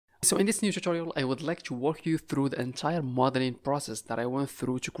So in this new tutorial, I would like to walk you through the entire modeling process that I went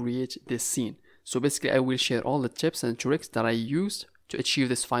through to create this scene. So basically I will share all the tips and tricks that I used to achieve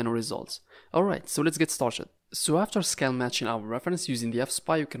this final results. Alright, so let's get started. So after scale matching our reference using the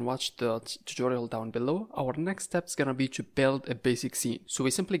FSpy, you can watch the tutorial down below. Our next step is gonna be to build a basic scene. So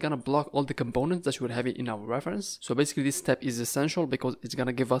we're simply gonna block all the components that we're having in our reference. So basically this step is essential because it's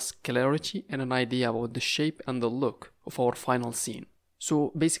gonna give us clarity and an idea about the shape and the look of our final scene.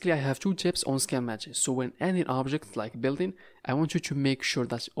 So basically I have two tips on scale matching. So when adding objects like building, I want you to make sure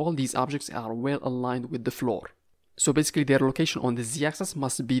that all these objects are well aligned with the floor. So basically their location on the z-axis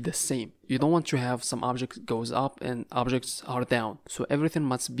must be the same. You don't want to have some objects goes up and objects are down. So everything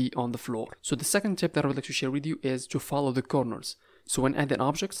must be on the floor. So the second tip that I would like to share with you is to follow the corners. So when adding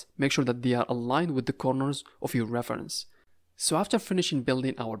objects, make sure that they are aligned with the corners of your reference. So after finishing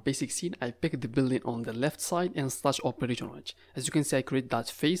building our basic scene, I picked the building on the left side and slash operator on it. As you can see, I create that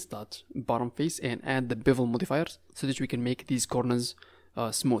face, that bottom face, and add the bevel modifiers so that we can make these corners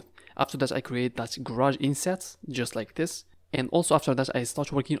smooth. After that, I create that garage insets just like this, and also after that I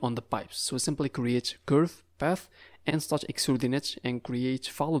start working on the pipes. So simply create curve path and start extruding it and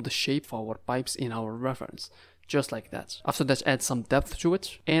follow the shape of our pipes in our reference, just like that. After that, add some depth to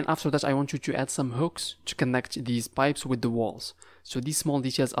it, and after that I want you to add some hooks to connect these pipes with the walls. So these small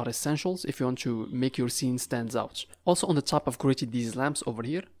details are essentials if you want to make your scene stand out. Also on the top I've created these lamps over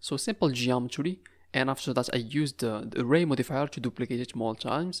here, so simple geometry. And after that I used the array modifier to duplicate it more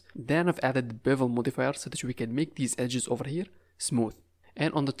times. Then I've added the bevel modifier so that we can make these edges over here smooth.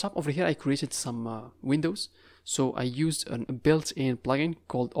 And on the top over here I created some windows. So I used a built-in plugin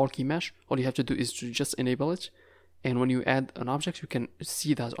called Mesh. All you have to do is to just enable it. And when you add an object, you can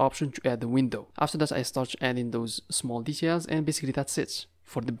see that option to add the window. After that I start adding those small details, and basically that's it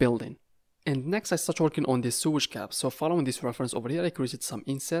for the building. And next I start working on this sewage cap. So following this reference over here, I created some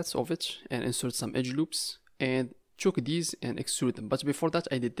insets of it and insert some edge loops and took these and extrude them. But before that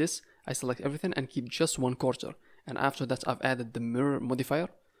I did this, I select everything and keep just 1/4. And after that I've added the mirror modifier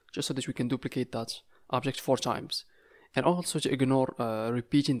just so that we can duplicate that object 4 times. And also to ignore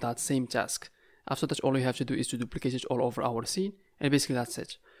repeating that same task. After that all you have to do is to duplicate it all over our scene, and basically that's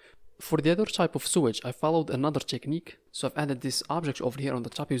it. For the other type of sewage, I followed another technique. So I've added this object over here on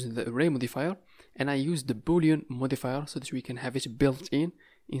the top using the array modifier, and I used the boolean modifier so that we can have it built in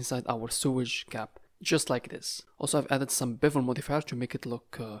inside our sewage cap, just like this. Also I've added some bevel modifier to make it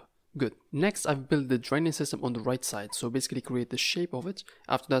look good. Next I've built the draining system on the right side, so basically create the shape of it.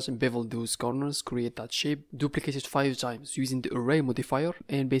 After that bevel those corners, create that shape, duplicate it 5 times using the array modifier,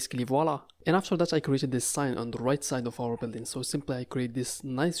 and basically voila. And after that I created this sign on the right side of our building. So simply I create this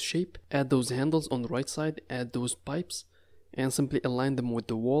nice shape, add those handles on the right side, add those pipes, and simply align them with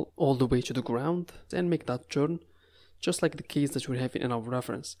the wall all the way to the ground, and make that turn, just like the case that we're having in our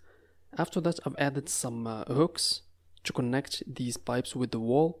reference. After that I've added some hooks to connect these pipes with the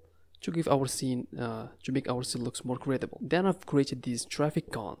wall, to give our scene, to make our scene looks more credible. Then I've created these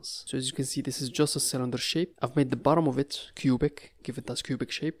traffic cones. So as you can see, this is just a cylinder shape. I've made the bottom of it cubic, give it that cubic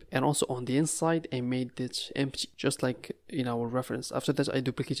shape. And also on the inside, I made it empty, just like in our reference. After that, I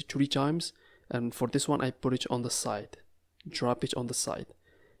duplicated 3 times. And for this one, I put it on the side, drop it on the side.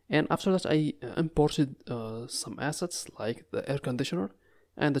 And after that, I imported some assets like the air conditioner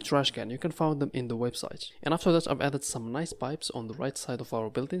and the trash can. You can find them in the website. And after that I've added some nice pipes on the right side of our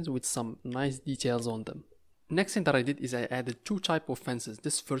buildings with some nice details on them. Next thing that I did is I added 2 types of fences,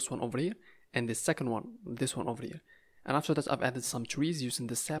 this first one over here and the second one, this one over here. And after that I've added some trees using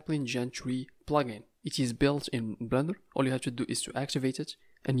the sapling gen tree plugin. It is built in Blender. All you have to do is to activate it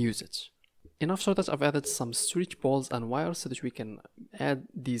and use it. And after that I've added some stretch balls and wires so that we can add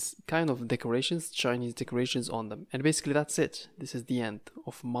these kind of decorations, Chinese decorations on them. And basically that's it. This is the end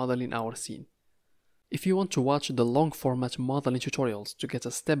of modeling our scene. If you want to watch the long format modeling tutorials to get a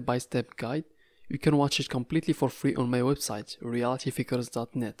step-by-step guide, you can watch it completely for free on my website,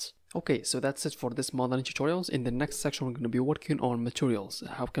 realityfigures.net. Okay, so that's it for this modeling tutorials. In the next section we're going to be working on materials.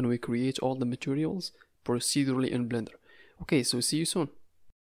 How can we create all the materials procedurally in Blender? Okay, so see you soon.